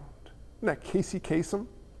ground. Isn't that Casey Kasem?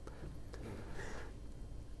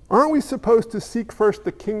 Aren't we supposed to seek first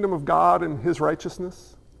the kingdom of God and His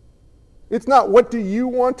righteousness? It's not what do you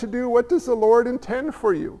want to do, what does the Lord intend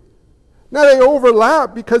for you? Now they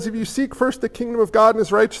overlap because if you seek first the kingdom of God and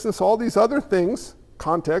his righteousness, all these other things,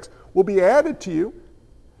 context, will be added to you.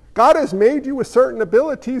 God has made you with certain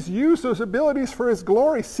abilities. Use those abilities for his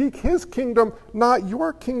glory. Seek his kingdom, not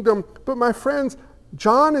your kingdom. But my friends,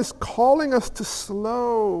 John is calling us to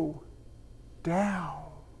slow down.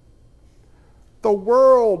 The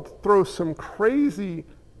world throws some crazy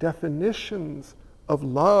definitions of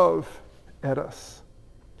love at us.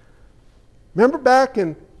 Remember back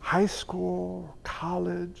in high school,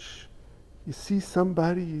 college, you see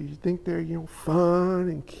somebody, you think they're fun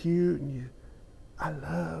and cute, and I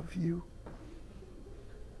love you.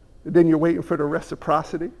 And then you're waiting for the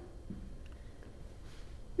reciprocity. You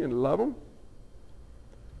didn't love them.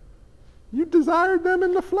 You desired them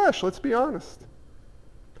in the flesh, let's be honest.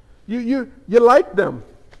 You liked them.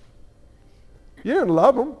 You didn't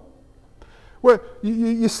love them. Well,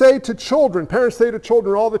 you say to children, parents say to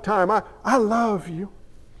children all the time, I love you.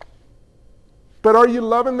 But are you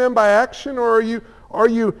loving them by action, or are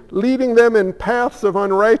you leading them in paths of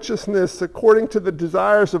unrighteousness according to the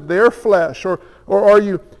desires of their flesh? Or are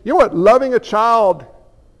you know what, loving a child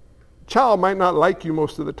might not like you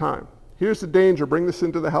most of the time. Here's the danger, bring this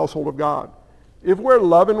into the household of God. If we're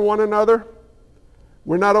loving one another,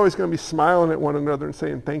 we're not always going to be smiling at one another and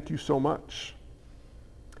saying, thank you so much.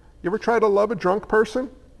 You ever try to love a drunk person?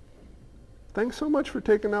 Thanks so much for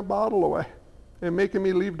taking that bottle away and making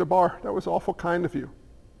me leave the bar. That was awful kind of you.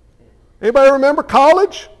 Anybody remember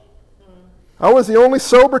college? I was the only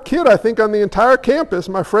sober kid, I think, on the entire campus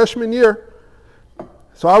my freshman year.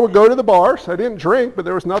 So I would go to the bars. I didn't drink, but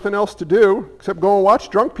there was nothing else to do except go and watch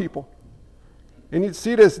drunk people. And you'd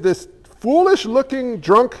see this foolish-looking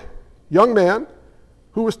drunk young man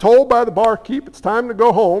who was told by the barkeep, it's time to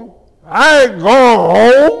go home. I ain't going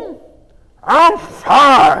home. I'm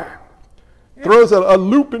fine. Throws a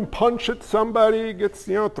looping punch at somebody, gets,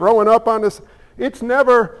 throwing up on this. It's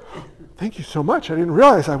never, thank you so much. I didn't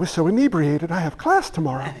realize I was so inebriated. I have class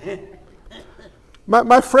tomorrow.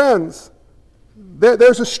 My friends,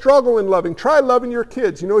 there's a struggle in loving. Try loving your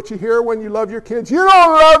kids. You know what you hear when you love your kids? You don't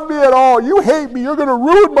love me at all. You hate me. You're going to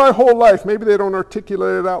ruin my whole life. Maybe they don't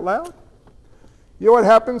articulate it out loud. You know what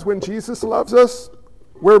happens when Jesus loves us?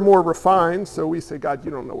 We're more refined, so we say, God,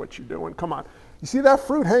 you don't know what you're doing. Come on. You see that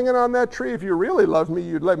fruit hanging on that tree? If you really loved me,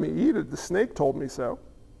 you'd let me eat it. The snake told me so.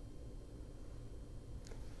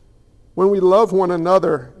 When we love one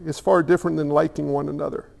another, it's far different than liking one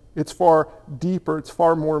another. It's far deeper. It's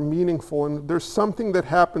far more meaningful. And there's something that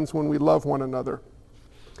happens when we love one another.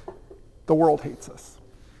 The world hates us.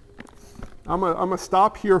 I'm going to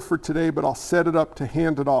stop here for today, but I'll set it up to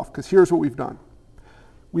hand it off, because here's what we've done.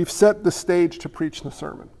 We've set the stage to preach the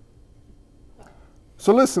sermon.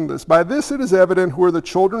 So listen to this. By this it is evident who are the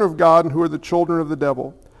children of God and who are the children of the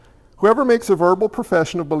devil. Whoever makes a verbal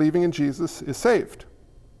profession of believing in Jesus is saved.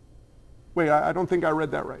 Wait, I don't think I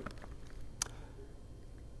read that right.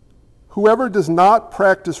 Whoever does not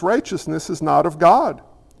practice righteousness is not of God,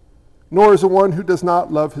 nor is the one who does not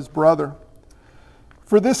love his brother.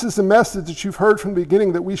 For this is the message that you've heard from the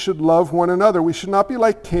beginning, that we should love one another. We should not be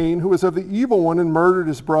like Cain, who was of the evil one and murdered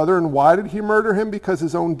his brother. And why did he murder him? Because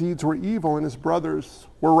his own deeds were evil and his brothers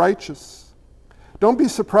were righteous. Don't be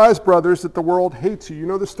surprised, brothers, that the world hates you. You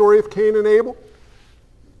know the story of Cain and Abel?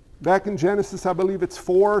 Back in Genesis, I believe it's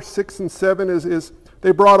 4, 6, and 7 is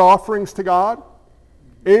they brought offerings to God.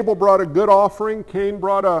 Abel brought a good offering. Cain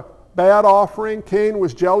brought a bad offering. Cain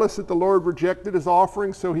was jealous that the Lord rejected his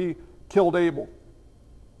offering, so he killed Abel.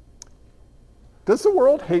 Does the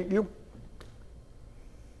world hate you?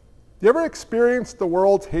 You ever experienced the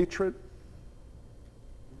world's hatred?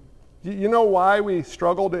 You know why we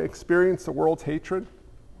struggle to experience the world's hatred?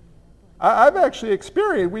 I've actually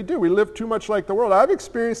experienced, we live too much like the world. I've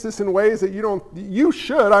experienced this in ways that you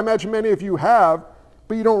should, I imagine many of you have,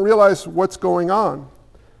 but you don't realize what's going on.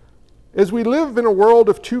 As we live in a world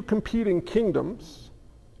of two competing kingdoms,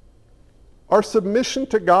 our submission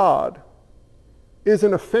to God is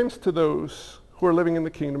an offense to those who are living in the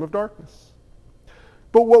kingdom of darkness.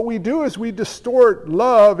 But what we do is we distort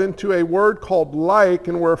love into a word called like,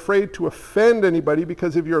 and we're afraid to offend anybody,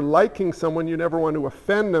 because if you're liking someone, you never want to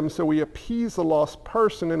offend them, so we appease the lost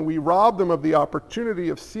person and we rob them of the opportunity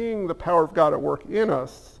of seeing the power of God at work in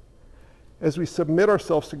us as we submit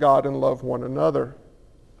ourselves to God and love one another.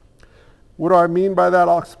 What do I mean by that?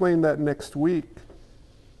 I'll explain that next week.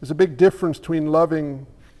 There's a big difference between loving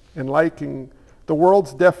and liking. The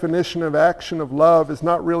world's definition of action of love is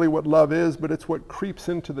not really what love is, but it's what creeps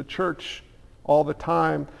into the church all the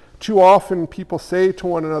time. Too often people say to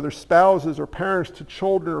one another, spouses or parents to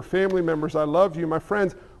children or family members, I love you. My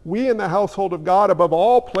friends, we in the household of God, above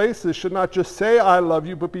all places, should not just say, I love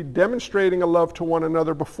you, but be demonstrating a love to one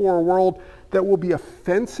another before a world that will be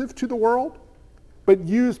offensive to the world, but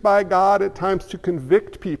used by God at times to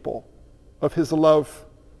convict people of his love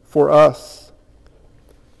for us.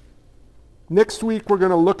 Next week, we're going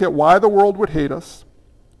to look at why the world would hate us.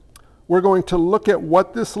 We're going to look at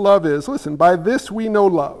what this love is. Listen, by this we know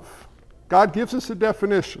love. God gives us a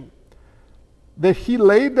definition. That he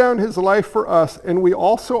laid down his life for us, and we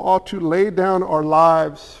also ought to lay down our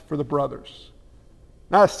lives for the brothers.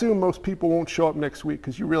 Now, I assume most people won't show up next week,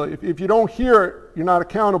 because if you don't hear it, you're not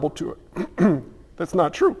accountable to it. That's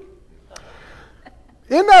not true.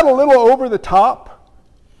 Isn't that a little over the top?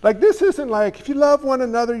 Like, this isn't like, if you love one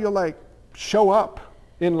another, you'll like show up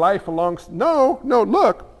in life along. No,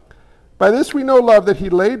 look. By this we know love, that he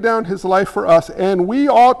laid down his life for us, and we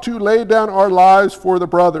ought to lay down our lives for the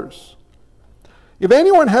brothers. If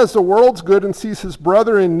anyone has the world's good and sees his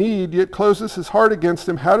brother in need, yet closes his heart against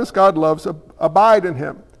him, how does God's love abide in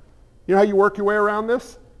him? You know how you work your way around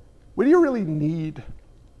this? What do you really need?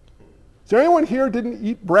 Is there anyone here who didn't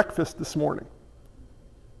eat breakfast this morning?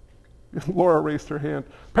 Laura raised her hand.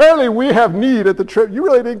 Apparently we have need at the trip. You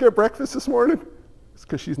really didn't get breakfast this morning? It's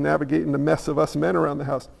because she's navigating the mess of us men around the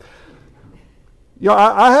house. You know,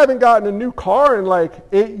 I haven't gotten a new car in like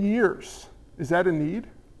 8 years. Is that a need?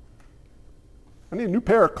 I need a new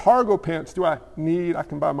pair of cargo pants. Do I need? I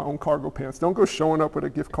can buy my own cargo pants. Don't go showing up with a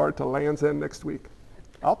gift card to Land's End next week.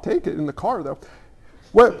 I'll take it in the car, though.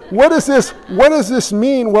 What does this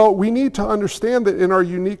mean? Well, we need to understand that in our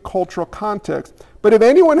unique cultural context. But if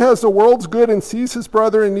anyone has the world's good and sees his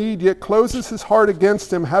brother in need, yet closes his heart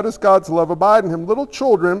against him, how does God's love abide in him? Little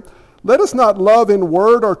children, let us not love in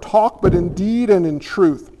word or talk, but in deed and in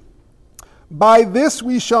truth. By this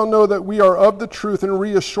we shall know that we are of the truth, and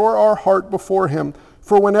reassure our heart before him.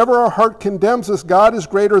 For whenever our heart condemns us, God is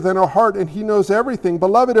greater than our heart, and he knows everything.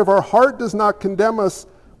 Beloved, if our heart does not condemn us,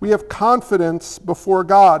 we have confidence before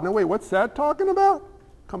God. Now wait, what's that talking about?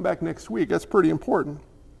 Come back next week. That's pretty important.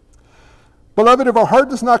 Beloved, if our heart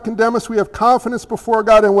does not condemn us, we have confidence before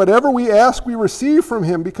God, and whatever we ask, we receive from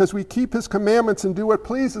him, because we keep his commandments and do what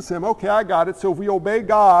pleases him. Okay, I got it. So if we obey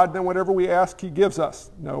God, then whatever we ask, he gives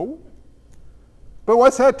us. No. But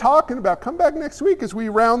what's that talking about? Come back next week as we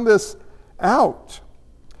round this out.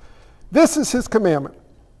 This is his commandment,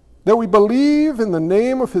 that we believe in the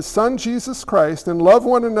name of his Son, Jesus Christ, and love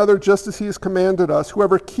one another just as he has commanded us.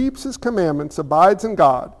 Whoever keeps his commandments abides in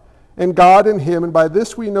God, and God in him, and by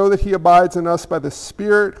this we know that he abides in us by the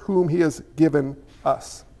Spirit whom he has given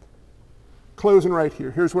us. Closing right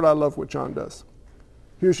here. Here's what I love what John does.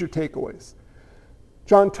 Here's your takeaways.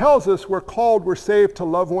 John tells us we're saved to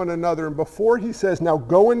love one another. And before he says, now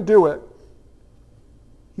go and do it,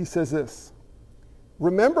 he says this.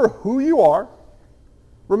 Remember who you are.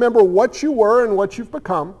 Remember what you were and what you've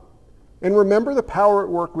become. And remember the power at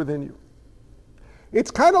work within you.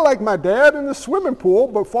 It's kind of like my dad in the swimming pool,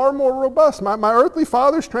 but far more robust. My earthly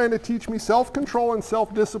father's trying to teach me self-control and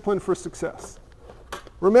self-discipline for success.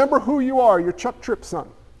 Remember who you are. You're Chuck Tripp's son.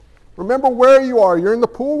 Remember where you are. You're in the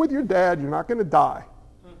pool with your dad. You're not going to die.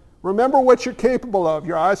 Remember what you're capable of.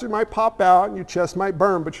 Your eyes might pop out and your chest might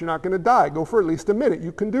burn, but you're not going to die. Go for at least a minute.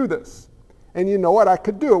 You can do this. And you know what? I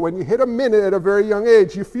could do it. When you hit a minute at a very young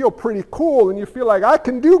age, you feel pretty cool and you feel like I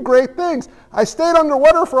can do great things. I stayed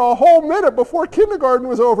underwater for a whole minute before kindergarten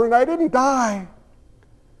was over and I didn't die.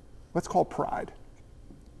 That's called pride.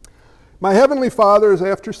 My heavenly Father is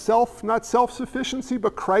after not self-sufficiency,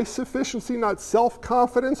 but Christ-sufficiency, not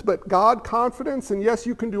self-confidence, but God-confidence. And yes,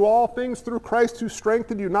 you can do all things through Christ who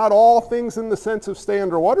strengthened you. Not all things in the sense of stay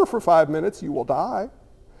underwater for 5 minutes, you will die.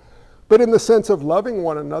 But in the sense of loving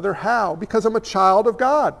one another. How? Because I'm a child of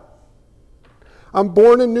God. I'm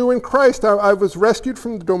born anew in Christ. I was rescued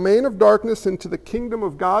from the domain of darkness into the kingdom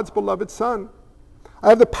of God's beloved Son. I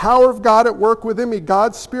have the power of God at work within me.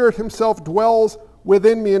 God's Spirit himself dwells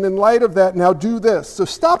within me, and in light of that, now do this. So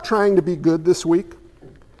stop trying to be good this week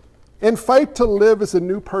and fight to live as a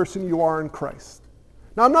new person you are in Christ.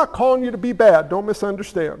 Now, I'm not calling you to be bad. Don't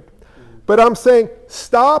misunderstand. But I'm saying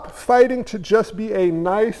stop fighting to just be a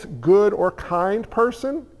nice, good, or kind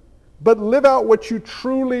person, but live out what you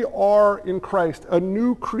truly are in Christ, a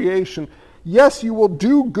new creation. Yes, you will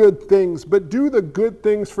do good things, but do the good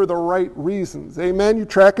things for the right reasons. Amen? You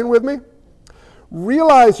tracking with me?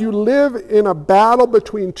 Realize you live in a battle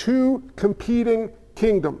between two competing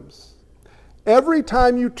kingdoms. Every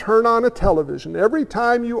time you turn on a television, every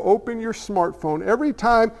time you open your smartphone, every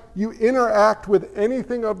time you interact with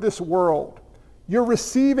anything of this world, you're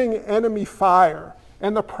receiving enemy fire.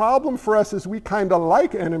 And the problem for us is we kind of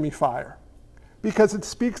like enemy fire. because it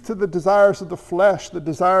speaks to the desires of the flesh, the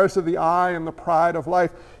desires of the eye, and the pride of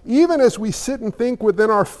life. Even as we sit and think in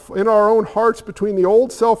our own hearts between the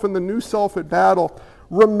old self and the new self at battle,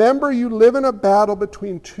 remember you live in a battle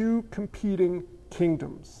between two competing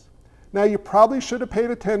kingdoms. Now, you probably should have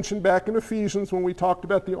paid attention back in Ephesians when we talked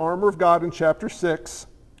about the armor of God in chapter 6.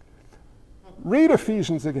 Read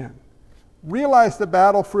Ephesians again. Realize the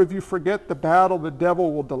battle, for if you forget the battle, the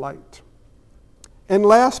devil will delight. And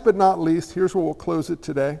last but not least, here's where we'll close it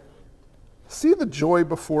today. See the joy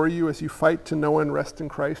before you as you fight to know and rest in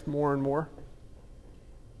Christ more and more.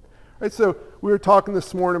 Right, so we were talking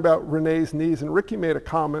this morning about Renee's knees, and Ricky made a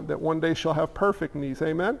comment that one day she'll have perfect knees.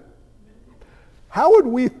 Amen? How would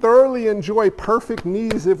we thoroughly enjoy perfect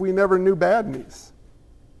knees if we never knew bad knees?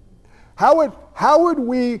 How would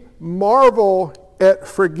we marvel at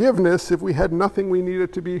forgiveness if we had nothing we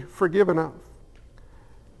needed to be forgiven of?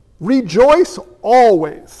 Rejoice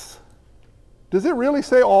always. Does it really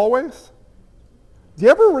say always? Do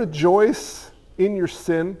you ever rejoice in your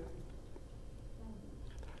sin?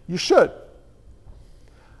 You should.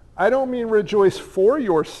 I don't mean rejoice for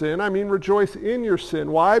your sin. I mean rejoice in your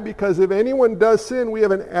sin. Why? Because if anyone does sin, we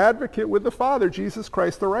have an advocate with the Father, Jesus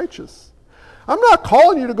Christ the righteous. I'm not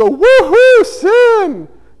calling you to go, woohoo, sin.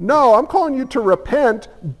 No, I'm calling you to repent,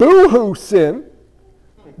 boo-hoo, sin.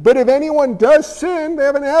 But if anyone does sin, they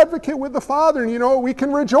have an advocate with the Father, and you know what? We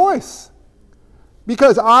can rejoice.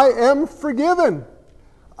 Because I am forgiven.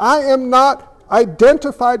 I am not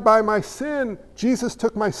identified by my sin. Jesus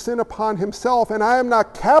took my sin upon himself, and I am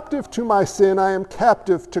not captive to my sin. I am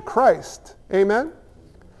captive to Christ. Amen?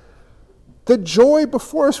 The joy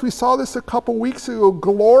before us, we saw this a couple weeks ago.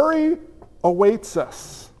 Glory awaits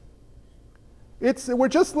us. We're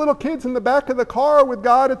just little kids in the back of the car with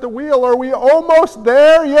God at the wheel. Are we almost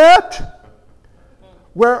there yet?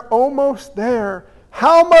 We're almost there.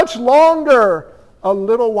 How much longer? A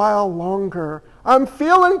little while longer. I'm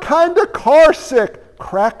feeling kind of car sick.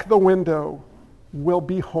 Crack the window. We'll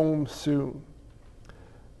be home soon.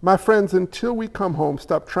 My friends, until we come home,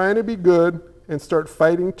 stop trying to be good and start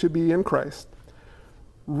fighting to be in Christ.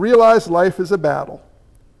 Realize life is a battle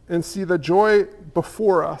and see the joy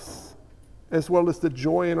before us as well as the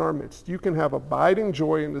joy in our midst. You can have abiding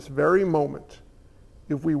joy in this very moment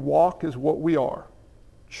if we walk as what we are,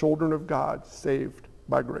 children of God, saved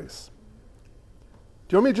by grace.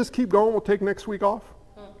 Do you want me to just keep going? We'll take next week off?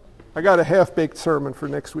 I got a half-baked sermon for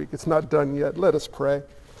next week. It's not done yet. Let us pray.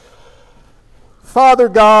 Father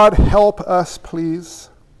God, help us, please.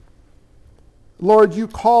 Lord, you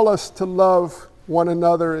call us to love one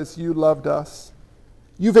another as you loved us.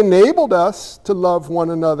 You've enabled us to love one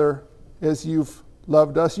another as you've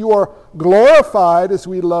loved us. You are glorified as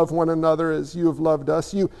we love one another as you have loved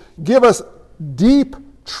us. You give us deep,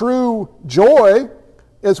 true joy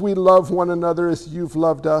as we love one another as you've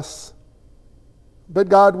loved us. But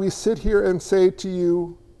God, we sit here and say to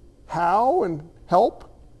you, how and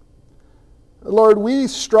help? Lord, we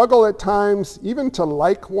struggle at times even to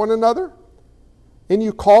like one another, and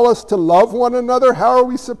you call us to love one another. How are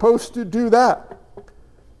we supposed to do that?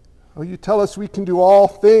 Oh, you tell us we can do all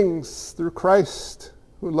things through Christ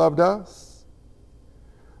who loved us.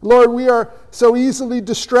 Lord, we are so easily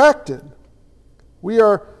distracted. We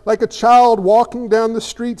are like a child walking down the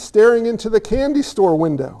street staring into the candy store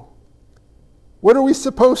window. What are we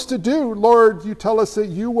supposed to do? Lord, you tell us that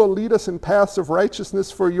you will lead us in paths of righteousness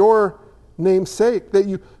for your name's sake, that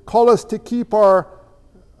you call us to keep our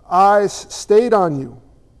eyes stayed on you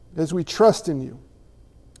as we trust in you,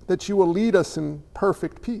 that you will lead us in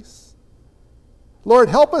perfect peace. Lord,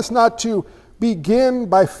 help us not to begin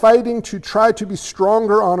by fighting to try to be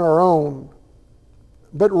stronger on our own,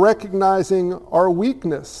 but recognizing our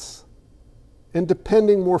weakness and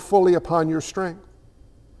depending more fully upon your strength.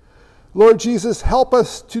 Lord Jesus, help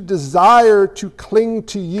us to desire to cling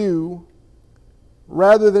to you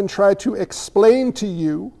rather than try to explain to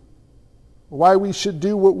you why we should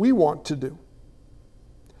do what we want to do.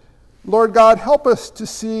 Lord God, help us to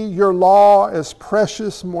see your law as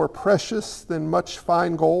precious, more precious than much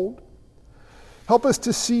fine gold. Help us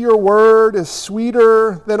to see your word as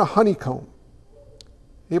sweeter than a honeycomb,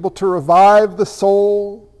 able to revive the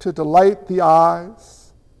soul, to delight the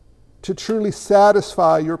eyes, to truly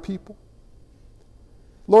satisfy your people.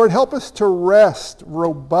 Lord, help us to rest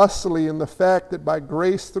robustly in the fact that by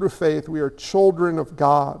grace through faith we are children of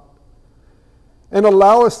God. And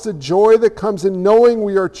allow us the joy that comes in knowing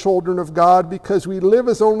we are children of God because we live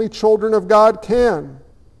as only children of God can.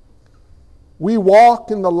 We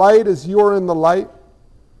walk in the light as you are in the light.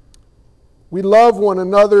 We love one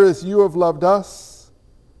another as you have loved us.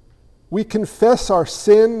 We confess our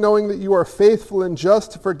sin, knowing that you are faithful and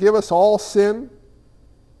just to forgive us all sin.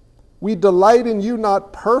 We delight in you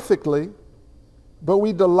not perfectly, but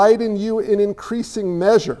we delight in you in increasing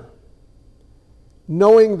measure,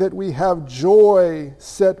 knowing that we have joy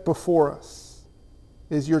set before us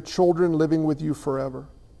as your children living with you forever.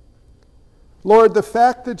 Lord, the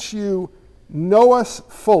fact that you know us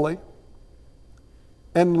fully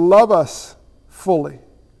and love us fully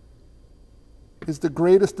is the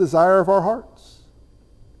greatest desire of our hearts.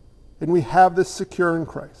 And we have this secure in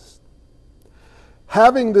Christ.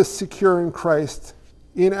 Having this secure in Christ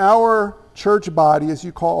in our church body, as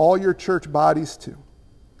you call all your church bodies to,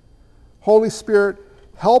 Holy Spirit,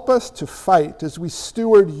 help us to fight as we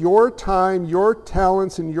steward your time, your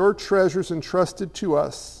talents, and your treasures entrusted to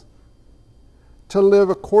us to live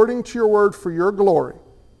according to your word for your glory,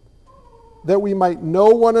 that we might know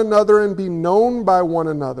one another and be known by one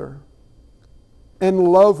another and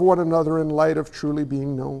love one another in light of truly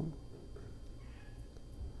being known.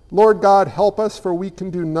 Lord God, help us, for we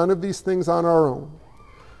can do none of these things on our own.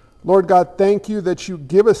 Lord God, thank you that you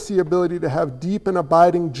give us the ability to have deep and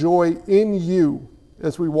abiding joy in you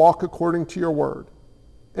as we walk according to your word.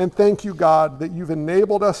 And thank you, God, that you've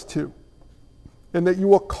enabled us to, and that you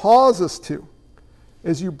will cause us to,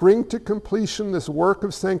 as you bring to completion this work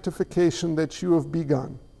of sanctification that you have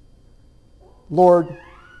begun. Lord,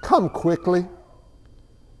 come quickly.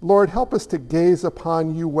 Lord, help us to gaze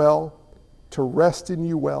upon you well, to rest in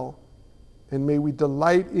you well, and may we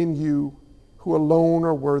delight in you who alone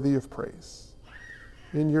are worthy of praise.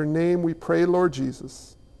 In your name we pray, Lord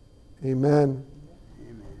Jesus. Amen.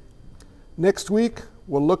 Amen. Next week,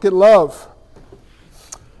 we'll look at love.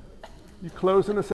 You closing us